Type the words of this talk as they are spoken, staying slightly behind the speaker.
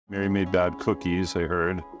Mary made bad cookies, I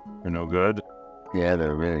heard. They're no good. Yeah,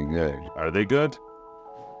 they're really good. Are they good?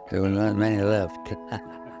 There were not many left.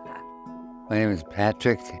 My name is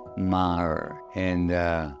Patrick Maher, and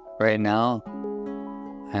right now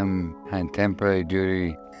I'm on temporary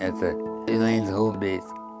duty at the Elaine's home base.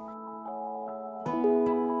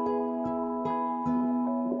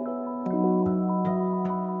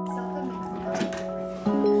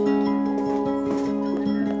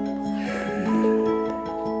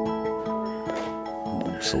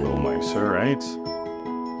 It's a little nicer, right?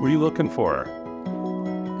 What are you looking for?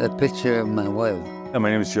 A picture of my wife. My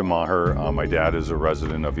name is Jim Maher. My dad is a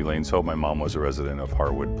resident of Elaine's Hope. My mom was a resident of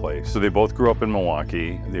Harwood Place. So they both grew up in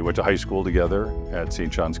Milwaukee. They went to high school together at St.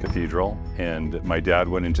 John's Cathedral. And my dad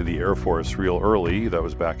went into the Air Force real early. That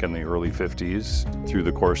was back in the early 50s. Through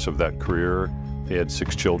the course of that career, they had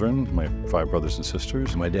 6 children, my 5 brothers and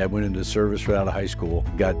sisters. My dad went into service right out of high school,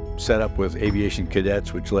 got set up with aviation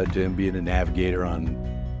cadets, which led to him being a navigator on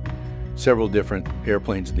several different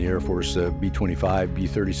airplanes in the Air Force, B-25,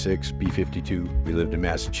 B-36, B-52. We lived in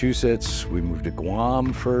Massachusetts. We moved to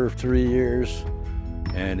Guam for 3 years.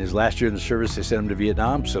 And his last year in the service, they sent him to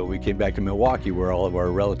Vietnam, so we came back to Milwaukee where all of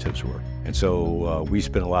our relatives were. And so we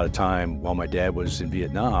spent a lot of time while my dad was in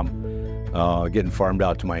Vietnam getting farmed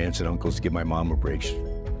out to my aunts and uncles to give my mom a break.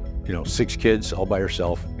 You know, 6 kids all by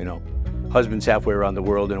herself, you know. Husband's halfway around the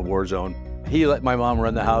world in a war zone. He let my mom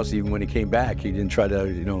run the house even when he came back. He didn't try to,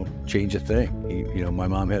 you know, change a thing. My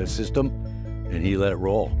mom had a system and he let it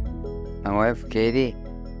roll. My wife, Katie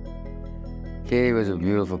was a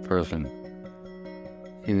beautiful person.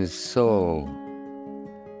 She was so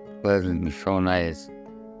pleasant and so nice.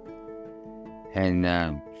 And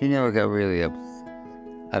she never got really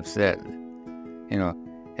upset, you know.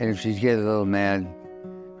 And if she'd get a little mad,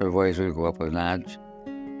 her voice would go up a notch,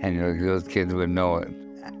 and those kids would know it.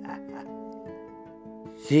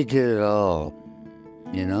 She did it all,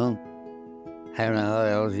 you know? I don't know how the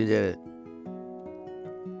hell she did it.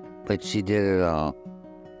 But she did it all.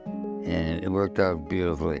 And it worked out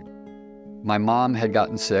beautifully. My mom had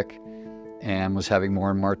gotten sick and was having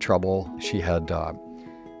more and more trouble. She had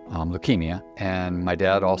leukemia, and my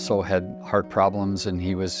dad also had heart problems, and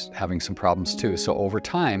he was having some problems too. So over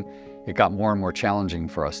time, it got more and more challenging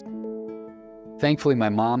for us. Thankfully, my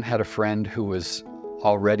mom had a friend who was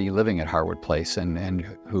already living at Harwood Place and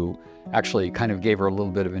who actually kind of gave her a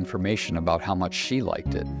little bit of information about how much she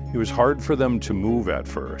liked it. It was hard for them to move at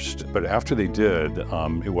first, but after they did,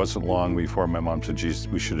 it wasn't long before my mom said, geez,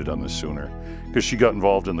 we should have done this sooner. Because she got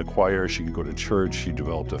involved in the choir, she could go to church, she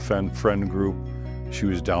developed a friend group. She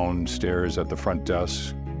was downstairs at the front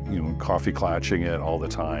desk, you know, coffee clatching it all the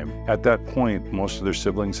time. At that point, most of their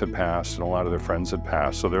siblings had passed and a lot of their friends had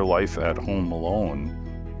passed, so their life at home alone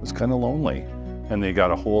was kind of lonely. And they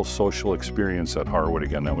got a whole social experience at Harwood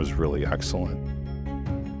again. That was really excellent.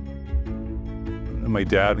 And my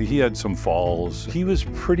dad, he had some falls. He was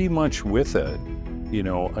pretty much with it, you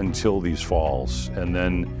know, until these falls. And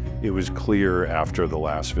then it was clear after the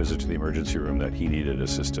last visit to the emergency room that he needed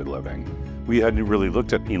assisted living. We hadn't really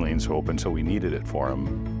looked at Elaine's Hope until we needed it for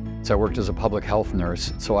him. So I worked as a public health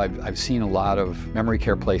nurse, so I've seen a lot of memory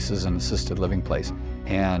care places and assisted living places.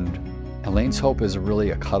 And Elaine's Hope is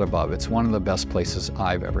really a cut above. It's one of the best places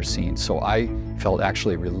I've ever seen. So I felt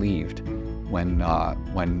actually relieved when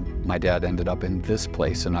my dad ended up in this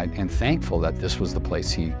place, and thankful that this was the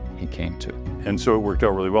place he came to. And so it worked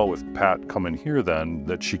out really well with Pat coming here then,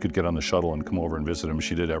 that she could get on the shuttle and come over and visit him.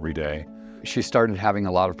 She did every day. She started having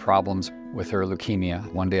a lot of problems with her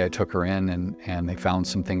leukemia. One day I took her in and they found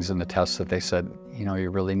some things in the tests that they said, you know,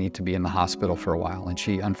 you really need to be in the hospital for a while. And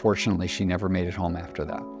unfortunately, she never made it home after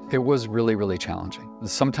that. It was really, really challenging.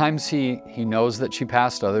 Sometimes he knows that she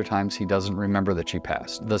passed, other times he doesn't remember that she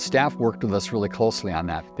passed. The staff worked with us really closely on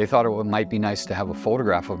that. They thought it might be nice to have a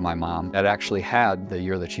photograph of my mom that actually had the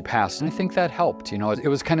year that she passed. And I think that helped, you know. It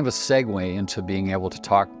was kind of a segue into being able to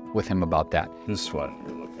talk with him about that. This one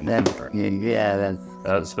you're looking for. Yeah,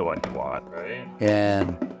 That's the one you want, right?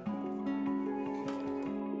 yeah.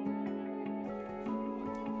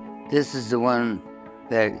 This is the one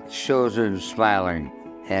that shows her smiling,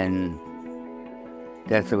 and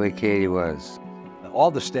that's the way Katie was. All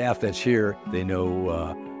the staff that's here, they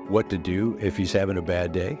know what to do if he's having a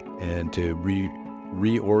bad day and to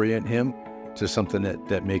reorient him to something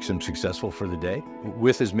that makes him successful for the day.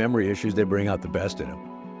 With his memory issues, they bring out the best in him.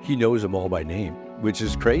 He knows them all by name, which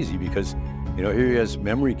is crazy because, you know, here he has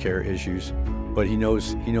memory care issues, but he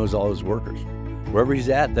knows all his workers. Wherever he's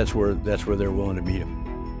at, that's where they're willing to meet him.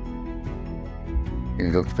 You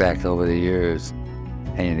look back over the years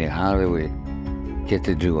and you think, how do we get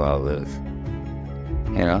to do all this?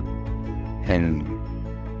 You know? And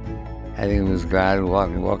I think it was God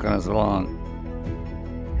walking us along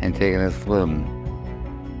and taking us flipping.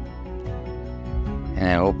 And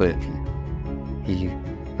I hope He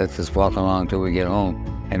lets us walk along till we get home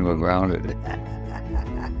and we're grounded.